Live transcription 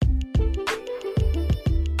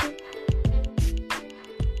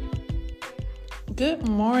Good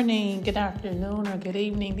morning, good afternoon, or good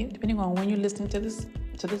evening, depending on when you're listening to this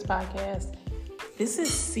podcast. This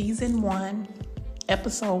is season 1,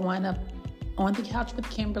 episode 1 of On the Couch with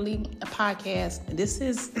Kimberly, a podcast. This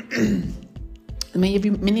is many of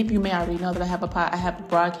you may already know that I have a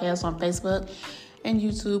broadcast on Facebook and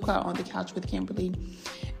YouTube called On the Couch with Kimberly.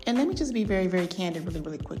 And let me just be very, very candid,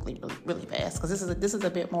 really quickly, really fast, because this is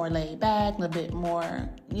a bit more laid back and a bit more,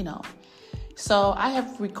 So I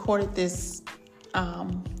have recorded this.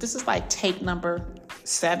 This is like take number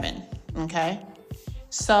 7. Okay.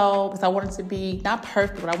 So, because I wanted to be not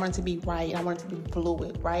perfect, but I wanted to be right. I wanted to be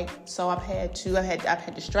fluid, right? So I've had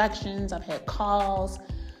distractions. I've had calls.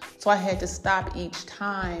 So I had to stop each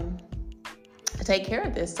time to take care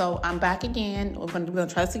of this. So I'm back again. We're going to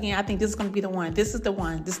try this again. I think this is going to be the one. This is the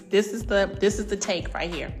one. This is the take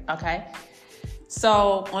right here. Okay.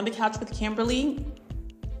 So On the Couch with Kimberly.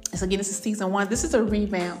 So again, this is season 1. This is a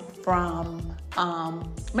revamp from,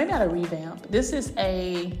 maybe not a revamp. This is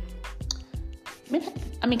can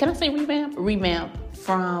I say revamp? Revamp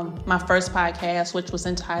from my first podcast, which was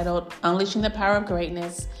entitled Unleashing the Power of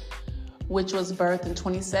Greatness, which was birthed in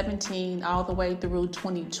 2017 all the way through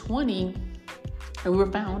 2020. And we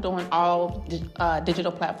were found on all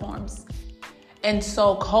digital platforms. And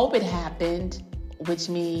so COVID happened, which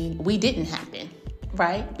means we didn't happen.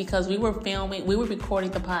 Right? Because we were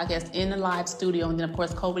recording the podcast in the live studio. And then, of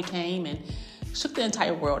course, COVID came and shook the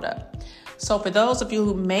entire world up. So for those of you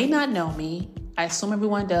who may not know me, I assume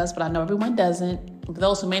everyone does, but I know everyone doesn't. For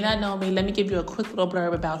those who may not know me, let me give you a quick little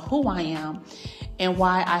blurb about who I am and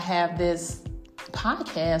why I have this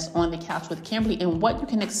podcast On the Couch with Kimberly and what you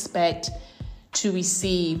can expect to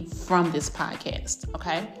receive from this podcast.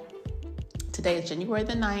 Okay? Today is January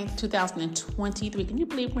the 9th, 2023. Can you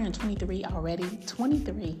believe we're in 23 already?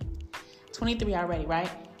 23 already,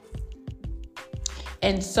 right?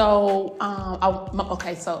 And so,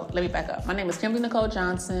 so let me back up. My name is Kimberly Nicole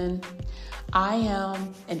Johnson. I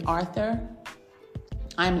am an author.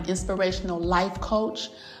 I'm an inspirational life coach.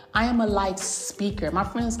 I am a life speaker. My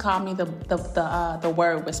friends call me the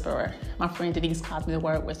word whisperer. My friend Denise calls me the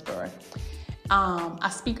word whisperer. I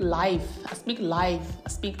speak life.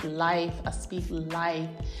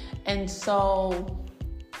 And so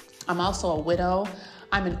I'm also a widow.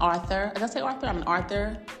 I'm an author. Did I say author? I'm an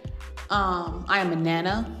author. I am a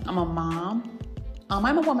nana. I'm a mom.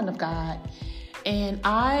 I'm a woman of God. And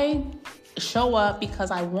I show up because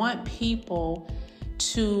I want people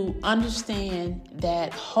to understand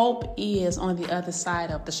that hope is on the other side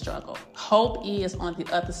of the struggle. Hope is on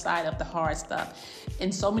the other side of the hard stuff.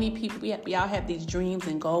 And so many people, we all have these dreams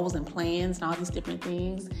and goals and plans and all these different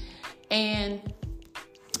things. And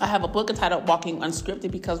I have a book entitled Walking Unscripted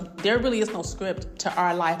because there really is no script to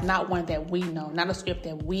our life, not one that we know, not a script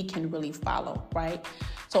that we can really follow, right?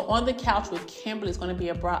 So On the Couch with Kimberly is going to be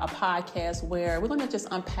a podcast where we're going to just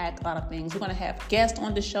unpack a lot of things. We're going to have guests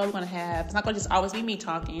on the show. It's not going to just always be me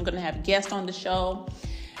talking. You're going to have guests on the show.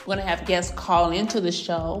 We're going to have guests call into the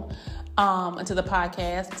show, into the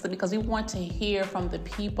podcast, because we want to hear from the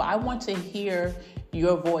people. I want to hear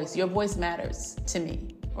your voice. Your voice matters to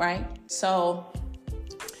me, right? So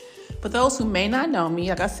for those who may not know me,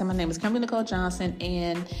 like I said, my name is Kimberly Nicole Johnson,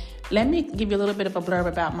 and let me give you a little bit of a blurb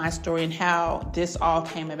about my story and how this all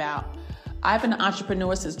came about. I've been an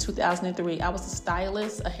entrepreneur since 2003. I was a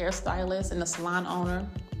hairstylist, and a salon owner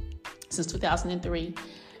since 2003.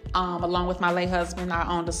 Along with my late husband, I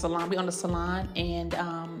owned a salon. We owned a salon, and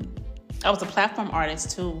I was a platform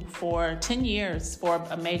artist too for 10 years for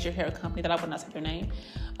a major hair company that I would not say their name.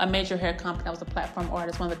 A major hair company. I was a platform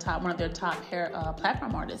artist, one of their top hair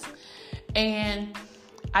platform artists, and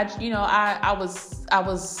I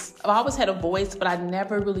always had a voice, but I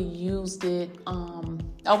never really used it.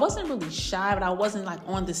 I wasn't really shy, but I wasn't like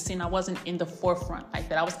on the scene. I wasn't in the forefront like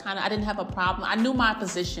that. I didn't have a problem. I knew my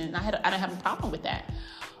position. I didn't have a problem with that.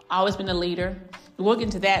 I always been a leader. We'll get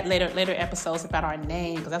into that later episodes about our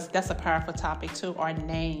name, because that's a powerful topic too. Our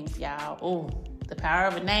names, y'all. Oh, the power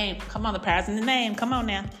of a name. Come on, the power's in the name. Come on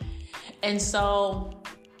now. And so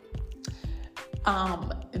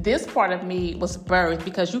this part of me was birthed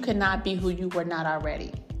because you cannot be who you were not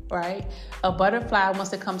already, right? A butterfly,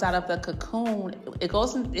 once it comes out of the cocoon, it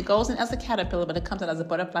goes in as a caterpillar, but it comes out as a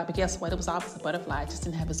butterfly. But guess what? It was always a butterfly. It just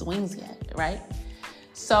didn't have its wings yet, right?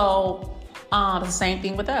 So the same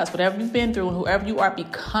thing with us. Whatever you've been through, whoever you are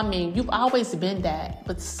becoming, you've always been that.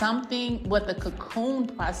 But what the cocoon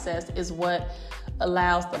process is what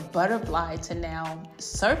allows the butterfly to now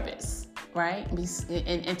surface, right?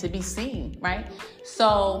 And to be seen, right?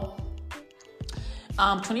 So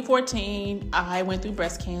 2014, I went through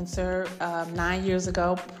breast cancer 9 years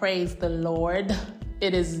ago. Praise the Lord.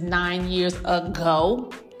 It is 9 years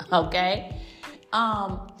ago. Okay.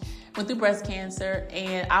 Went through breast cancer,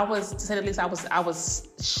 and I was, to say the least, I was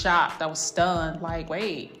shocked. I was stunned. Like,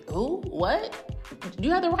 wait, who? What? You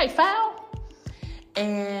have the right file?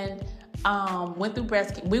 And we went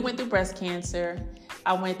through breast cancer.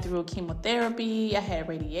 I went through chemotherapy. I had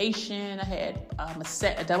radiation. I had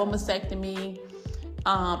a double mastectomy.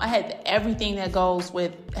 I had everything that goes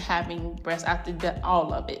with having breast, after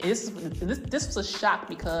all of it. This was a shock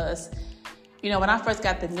because, when I first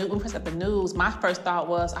got the news, my first thought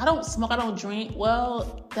was, I don't smoke, I don't drink.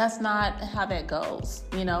 Well, that's not how that goes.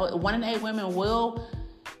 1 in 8 women will,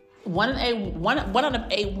 1 out of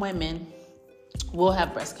 8 women will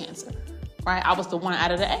have breast cancer, right? I was the 1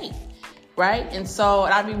 out of the 8, right? And so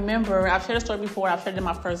I remember, I've shared a story before, I've shared it in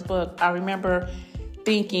my first book. I remember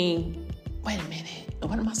thinking, wait a minute,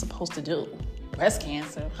 what am I supposed to do? Breast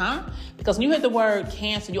cancer, huh? Because when you hear the word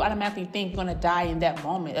cancer, you automatically think you're going to die in that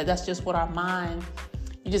moment. That's just what our mind,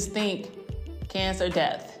 you just think cancer,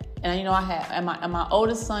 death. And I had, and my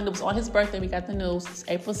oldest son, it was on his birthday, we got the news, it's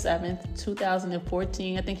April 7th,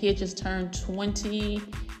 2014. I think he had just turned 27,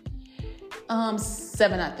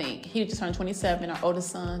 I think. He just turned 27. Our oldest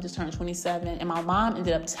son just turned 27. And my mom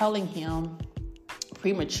ended up telling him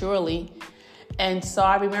prematurely. And so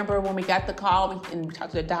I remember when we got the call and we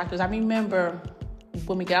talked to the doctors, I remember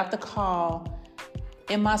when we got off the call,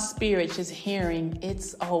 in my spirit, just hearing,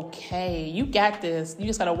 it's okay. You got this. You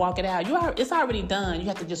just got to walk it out. It's already done. You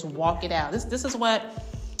have to just walk it out. This is what,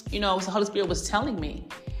 the Holy Spirit was telling me,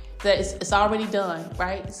 that it's already done,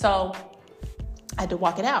 right? So I had to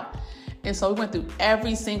walk it out. And so we went through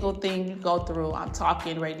every single thing you go through. I'm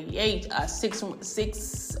talking radiation,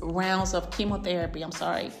 6 rounds of chemotherapy.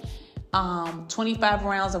 25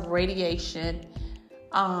 rounds of radiation,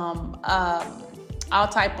 all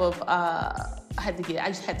type of, I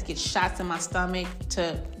just had to get shots in my stomach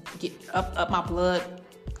to get up my blood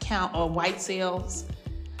count or white cells.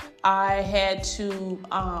 I had to,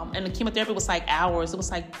 and the chemotherapy was like hours. It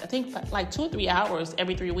was I think 2 or 3 hours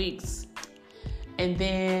every 3 weeks. And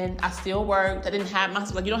then I still worked. I didn't have my,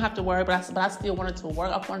 you don't have to work, but I still wanted to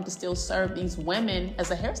work. I wanted to still serve these women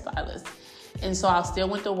as a hairstylist. And so I still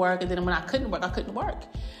went to work, and then when I couldn't work.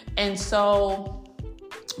 And so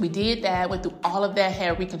we did that, went through all of that,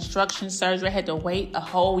 had reconstruction surgery. I had to wait a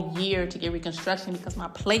whole year to get reconstruction because my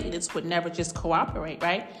platelets would never just cooperate,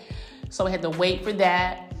 right? So I had to wait for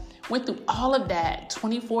that. Went through all of that,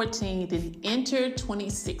 2014, then entered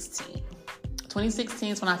 2016.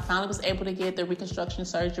 2016 is when I finally was able to get the reconstruction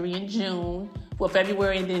surgery in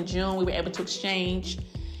February, and then June, we were able to exchange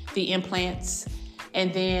the implants.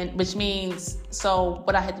 And then, which means, so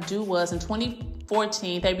what I had to do was in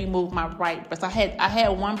 2014, they removed my right breast. I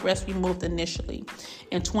had one breast removed initially.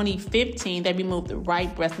 In 2015, they removed the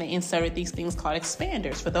right breast and they inserted these things called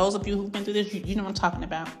expanders. For those of you who've been through this, you know what I'm talking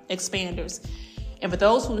about, expanders. And for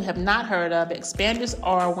those who have not heard of it, expanders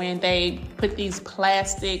are when they put these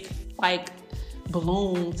plastic,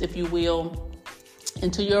 balloons, if you will,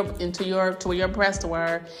 to where your breasts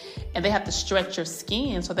were, and they have to stretch your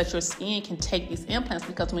skin so that your skin can take these implants,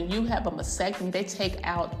 because when you have a mastectomy, they take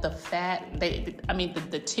out the fat,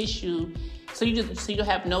 the tissue, so you don't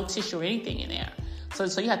have no tissue or anything in there. So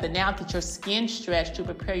you have to now get your skin stretched to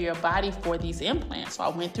prepare your body for these implants. So I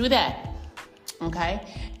went through that, okay?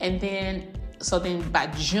 And then by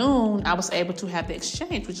June, I was able to have the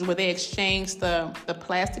exchange, which is where they exchanged the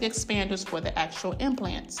plastic expanders for the actual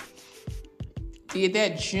implants. Did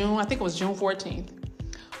that June, I think it was June 14th.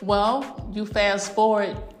 Well, you fast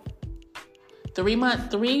forward 3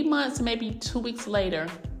 months, maybe 2 weeks later,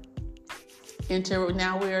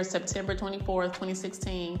 now we're September 24th,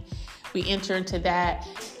 2016. We enter into that,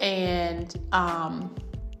 and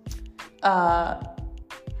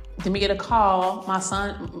then we get a call.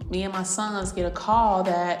 Me and my sons get a call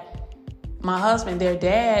that my husband, their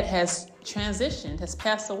dad, has transitioned, has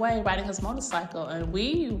passed away riding his motorcycle. And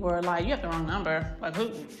we were like, you have the wrong number.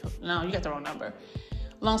 Who? No, you got the wrong number.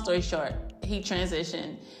 Long story short, he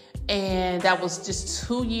transitioned. And that was just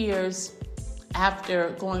 2 years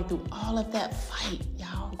after going through all of that fight,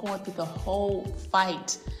 y'all, going through the whole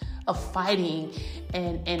fight of fighting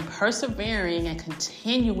and persevering and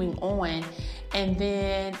continuing on. And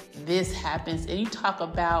then this happens, and you talk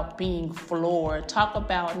about being floored, talk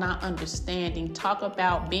about not understanding, talk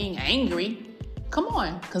about being angry. Come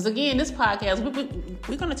on, because again, this podcast,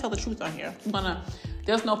 we're going to tell the truth on here.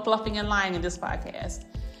 There's no fluffing and lying in this podcast.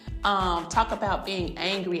 Talk about being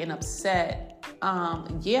angry and upset.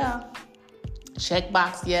 Check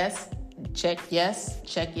box yes, check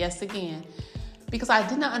yes again. Because I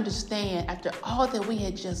did not understand, after all that we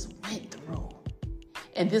had just went through,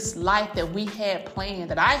 And this life that we had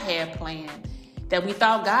planned, that I had planned, that we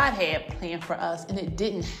thought God had planned for us, and it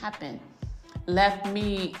didn't happen, left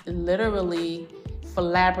me literally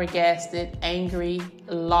flabbergasted, angry,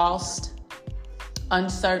 lost,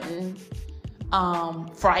 uncertain,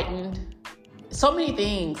 frightened. So many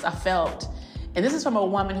things I felt. And this is from a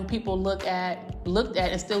woman who people looked at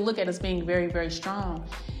and still look at as being very, very strong.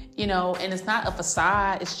 And it's not a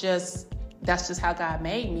facade. It's just, that's just how God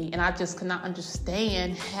made me. And I just could not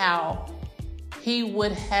understand how he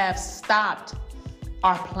would have stopped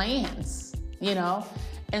our plans,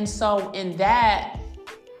 And so in that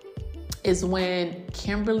is when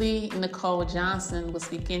Kimberly Nicole Johnson was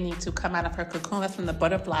beginning to come out of her cocoon. That's when the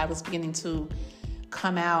butterfly was beginning to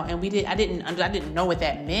come out. And I didn't know what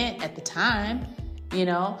that meant at the time,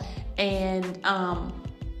 And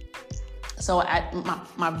so at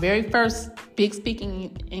my very first big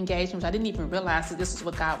speaking engagement, I didn't even realize that this is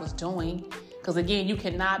what God was doing. Because again, you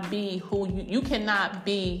cannot be who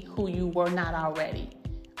you were not already,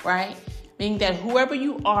 right? Meaning that whoever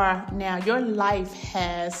you are now, your life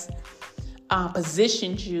has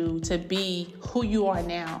positioned you to be who you are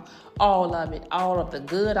now. All of it, all of the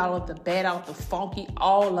good, all of the bad, all of the funky,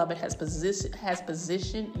 all of it has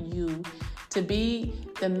positioned you to be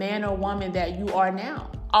the man or woman that you are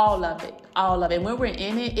now. All of it. When we're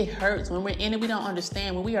in it, it hurts. When we're in it, we don't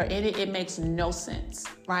understand. When we are in it, it makes no sense,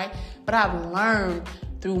 right? But I've learned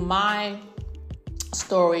through my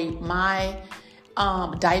story, my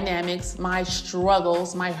dynamics, my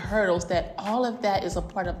struggles, my hurdles, that all of that is a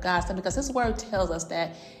part of God's plan, because his word tells us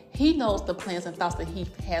that he knows the plans and thoughts that he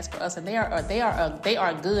has for us, and they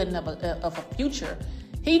are good and of a future.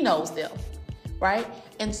 He knows them, right?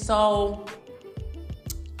 And so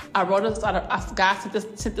I wrote God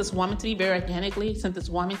sent this woman to me very organically, sent this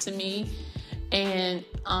woman to me, and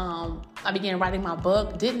I began writing my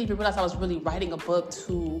book. Didn't even realize I was really writing a book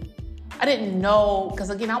I didn't know, because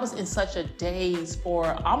again, I was in such a daze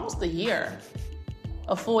for almost a year.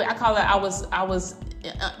 I was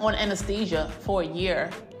on anesthesia for a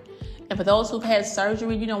year. And for those who've had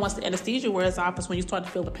surgery, once the anesthesia wears off is when you start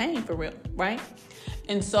to feel the pain for real, right?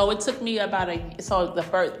 And so it took me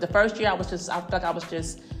the first year I felt like I was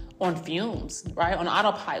just on fumes, right? On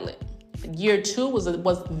autopilot. Year 2 was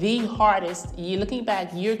the hardest year. Looking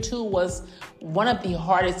back, year 2 was one of the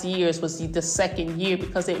hardest years, was the second year,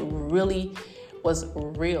 because it really was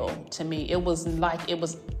real to me. It was like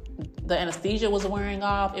the anesthesia was wearing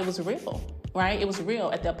off. It was real, right? It was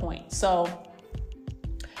real at that point. So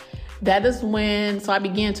that is when, I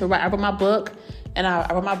began to write. I wrote my book, and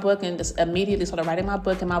I wrote my book and just immediately started writing my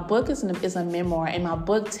book. And my book is a memoir, and my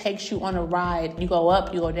book takes you on a ride. You go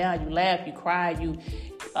up, you go down, you laugh, you cry, you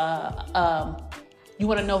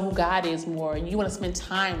want to know who God is more. You want to spend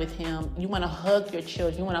time with him. You want to hug your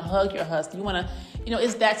children. You want to hug your husband. You want to,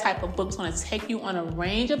 it's that type of book. It's going to take you on a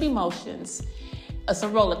range of emotions. It's a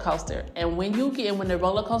roller coaster. And when the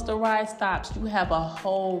roller coaster ride stops, you have a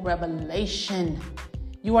whole revelation.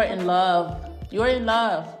 You are in love. You're in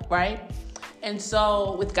love, right? And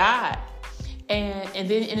so with God. And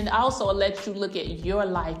then it also lets you look at your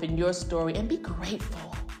life and your story and be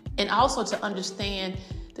grateful. And also to understand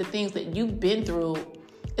the things that you've been through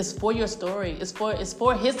is for your story. It's for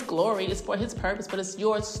his glory. It's for his purpose. But it's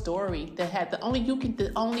your story that only you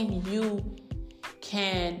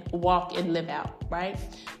can walk and live out, right?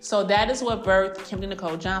 So that is what birthed Kimberly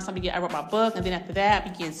Nicole Johnson. I wrote my book, and then after that, I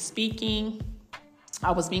began speaking. I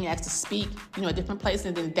was being asked to speak, at different places,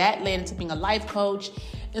 and then that led into being a life coach.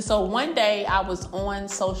 And so one day I was on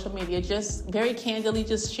social media, just very candidly,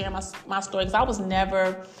 just sharing my story, because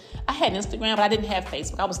I had Instagram, but I didn't have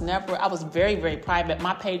Facebook. I was very, very private.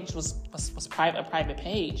 My page was private, a private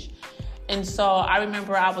page. And so I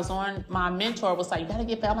remember my mentor was like, you gotta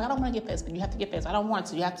get Facebook. I'm like, I don't want to get Facebook. You have to get Facebook. I don't want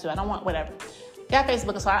to. You have to. I don't want whatever. Got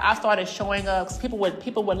Facebook, so I started showing up, because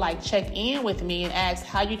people would like check in with me and ask,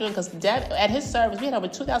 how you doing? Because at his service, we had over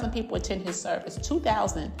 2,000 people attend his service,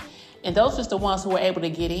 2,000. And those were the ones who were able to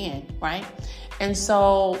get in, right? And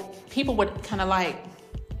so people would kind of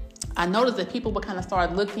I noticed that people would kind of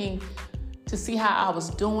start looking to see how I was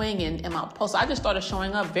doing and my posts. So I just started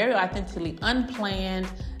showing up very authentically,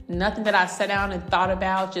 unplanned, nothing that I sat down and thought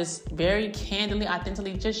about, just very candidly,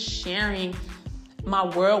 authentically, just sharing my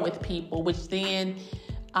world with people, which then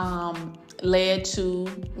led to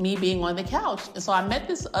me being on the couch. And so I met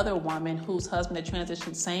this other woman whose husband had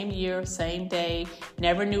transitioned same year, same day,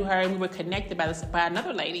 never knew her. We were connected by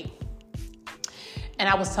another lady. And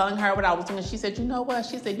I was telling her what I was doing. She said, you know what?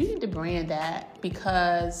 She said, you need to brand that,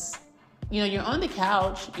 because, you're on the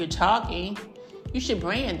couch, you're talking, you should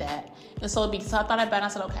brand that. And so I thought about it and I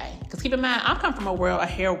said, okay. Because keep in mind, I come from a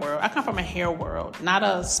hair world. I come from a hair world, not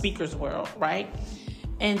a speaker's world, right?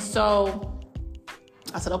 And so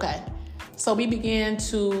I said, okay. So she began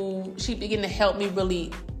to help me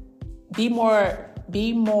really be more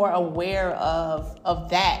aware of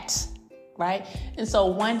that, right? And so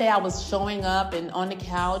one day I was showing up and on the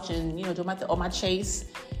couch and, doing my chase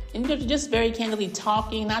and just very candidly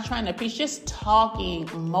talking, not trying to preach, just talking,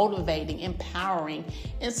 motivating, empowering,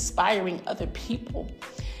 inspiring other people.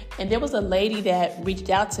 And there was a lady that reached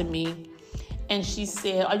out to me and she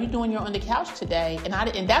said, "Are you doing your on the couch today?" And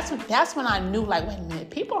that's when I knew, like, wait a minute,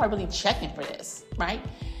 people are really checking for this, right?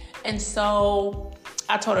 And so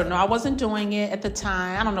I told her no, I wasn't doing it at the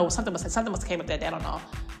time. I don't know, something must have came up that day, I don't know.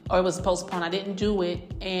 Or it was postponed. I didn't do it.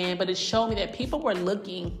 But it showed me that people were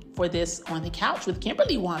looking for this on the couch with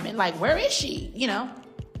Kimberly woman. Like, where is she?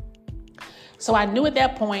 So I knew at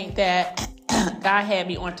that point that God had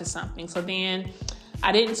me onto something. So then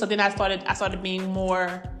I started being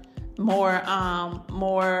more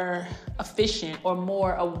efficient or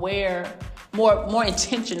more aware, more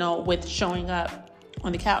intentional with showing up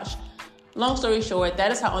on the couch. Long story short,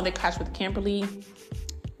 that is how On the Couch with Kimberly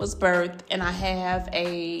was birthed, and I have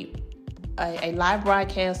a live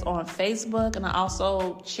broadcast on Facebook, and I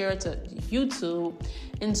also share it to YouTube.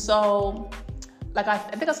 And so, like I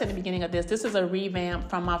think I said in the beginning of this is a revamp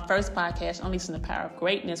from my first podcast, Unleashing the Power of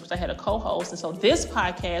Greatness, which I had a co-host. And so this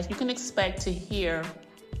podcast, you can expect to hear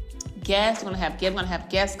guests. We're going to have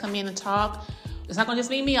guests come in and talk. It's not going to just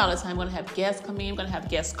be me all the time. We're going to have guests come in. We're going to have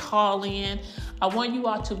guests call in. I want you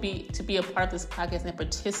all to be a part of this podcast and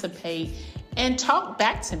participate and talk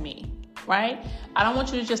back to me, right? I don't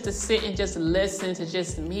want you to sit and just listen to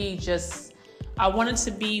just me. I want it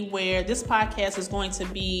to be where this podcast is going to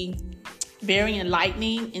be very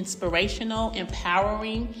enlightening, inspirational,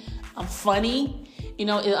 empowering, funny.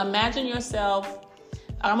 Imagine yourself.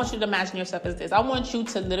 I want you to imagine yourself as this. I want you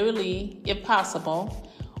to literally, if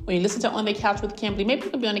possible, when you listen to On the Couch with Kimberly, maybe you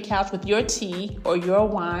can be on the couch with your tea or your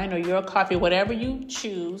wine or your coffee, whatever you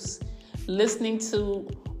choose, listening to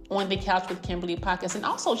On the Couch with Kimberly podcast, and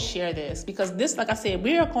also share this, because this, like I said,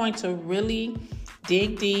 we are going to really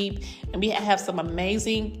dig deep, and we have some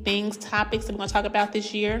amazing topics that we're going to talk about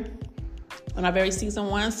this year on our very season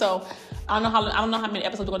 1. So I don't know how many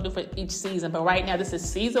episodes we're going to do for each season, but right now this is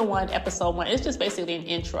season 1, episode 1. It's just basically an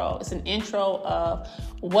intro. It's an intro of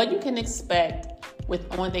what you can expect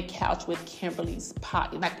with On the Couch with Kimberly's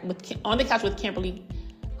On the Couch with Kimberly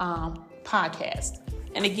podcast.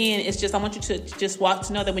 And again, it's just, I want you to just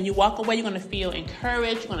know that when you walk away, you're going to feel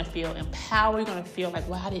encouraged, you're going to feel empowered, you're going to feel like,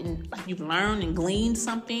 wow, you've learned and gleaned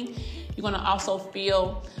something. You're going to also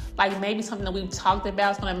feel like maybe something that we've talked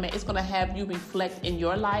about, it's going to have you reflect in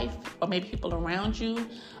your life, or maybe people around you.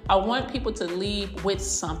 I want people to leave with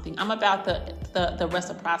something. I'm about the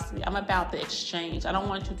reciprocity. I'm about the exchange. I don't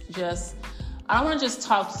want you to just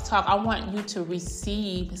talk. I want you to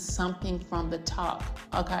receive something from the talk,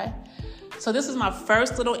 okay? So this is my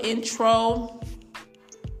first little intro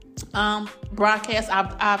broadcast.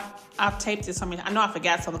 I've taped it something. I know I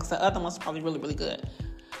forgot something because the other one's probably really, really good.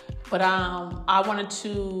 But I wanted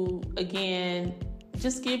to, again,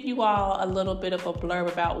 just give you all a little bit of a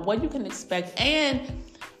blurb about what you can expect. And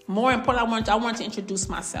more important, I wanted to introduce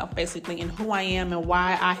myself, basically, and who I am and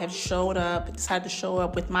why I have decided to show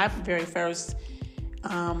up with my very first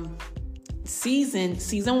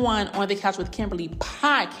season 1 On the Couch with Kimberly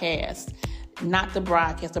podcast, not the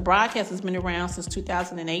broadcast. The broadcast has been around since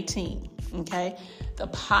 2018, okay? The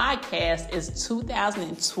podcast is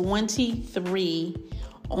 2023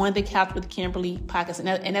 On the Couch with Kimberly podcast.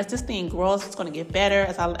 And as this thing grows, it's going to get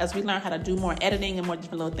better. As we learn how to do more editing and more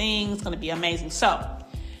different little things, it's going to be amazing. So,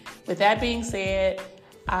 with that being said,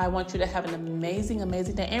 I want you to have an amazing,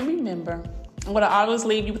 amazing day. And remember, I'm going to always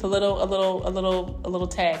leave you with a little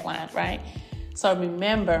tagline, right? So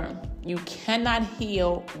remember, you cannot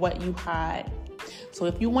heal what you hide. So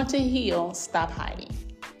if you want to heal, stop hiding.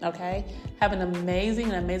 Okay? Have an amazing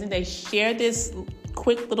day. Share this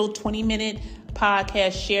quick little 20-minute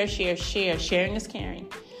podcast. Share. Sharing is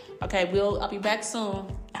caring. Okay, I'll be back soon.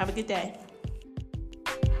 Have a good day.